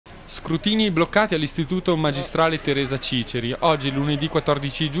Scrutini bloccati all'Istituto Magistrali Teresa Ciceri. Oggi, lunedì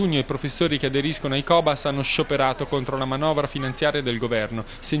 14 giugno, i professori che aderiscono ai COBAS hanno scioperato contro la manovra finanziaria del governo.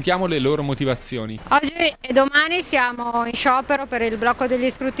 Sentiamo le loro motivazioni. Oggi e domani siamo in sciopero per il blocco degli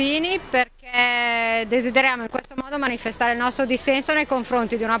scrutini perché desideriamo in questo modo manifestare il nostro dissenso nei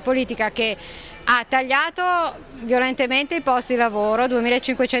confronti di una politica che ha tagliato violentemente i posti di lavoro,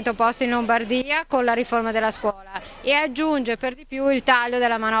 2500 posti in Lombardia con la riforma della scuola, e aggiunge per di più il taglio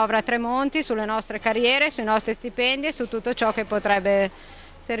della manovra Tremonti sulle nostre carriere, sui nostri stipendi e su tutto ciò che potrebbe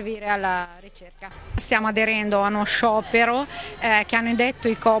servire alla ricerca. Stiamo aderendo a uno sciopero che hanno indetto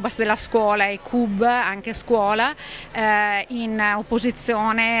i COBAS della scuola e i CUB, anche scuola, in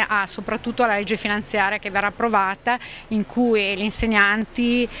opposizione soprattutto alla legge finanziaria che verrà approvata, in cui gli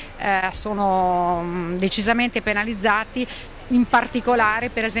insegnanti sono decisamente penalizzati, in particolare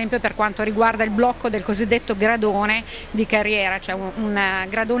per esempio per quanto riguarda il blocco del cosiddetto gradone di carriera, cioè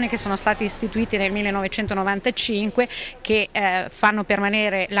gradoni che sono stati istituiti nel 1995 che fanno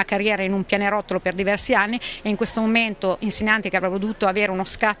permanere la carriera in un pianerottolo per diversi anni, e in questo momento insegnanti che avrebbero dovuto avere uno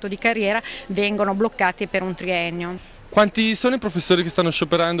scatto di carriera vengono bloccati per un triennio. Quanti sono i professori che stanno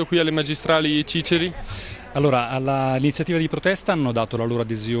scioperando qui alle magistrali Ciceri? Allora, all'iniziativa di protesta hanno dato la loro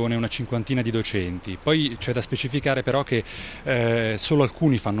adesione una cinquantina di docenti, poi c'è da specificare però che solo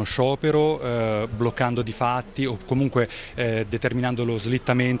alcuni fanno sciopero bloccando di fatti o comunque determinando lo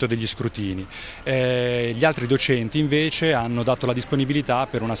slittamento degli scrutini. Gli altri docenti invece hanno dato la disponibilità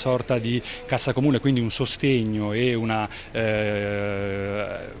per una sorta di cassa comune, quindi un sostegno e una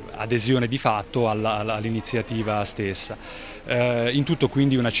adesione di fatto all'iniziativa stessa. In tutto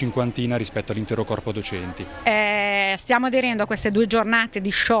quindi una cinquantina rispetto all'intero corpo docenti. Stiamo aderendo a queste 2 giornate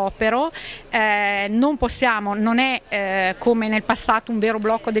di sciopero, non è come nel passato un vero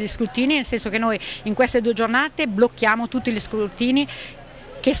blocco degli scrutini, nel senso che noi in queste 2 giornate blocchiamo tutti gli scrutini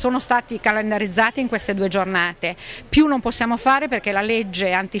che sono stati calendarizzati in queste 2 giornate. Più non possiamo fare perché la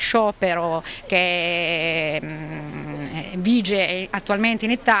legge antisciopero che vige attualmente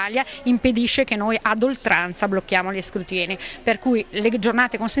in Italia impedisce che noi ad oltranza blocchiamo gli scrutini, per cui le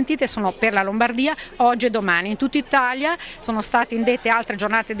giornate consentite sono per la Lombardia oggi e domani. In tutta Italia sono state indette altre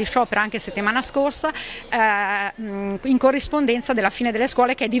giornate di sciopero anche settimana scorsa in corrispondenza della fine delle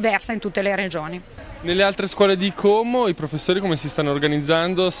scuole, che è diversa in tutte le regioni. Nelle altre scuole di Como i professori come si stanno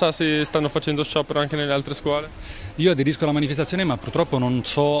organizzando? Sa se stanno facendo sciopero anche nelle altre scuole? Io aderisco alla manifestazione, ma purtroppo non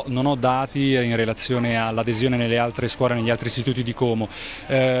ho dati in relazione all'adesione nelle altre scuole, negli altri istituti di Como.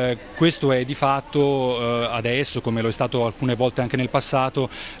 Questo è di fatto adesso, come lo è stato alcune volte anche nel passato,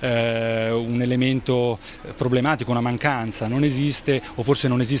 un elemento problematico, una mancanza. Non esiste, o forse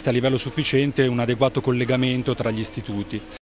non esiste a livello sufficiente, un adeguato collegamento tra gli istituti.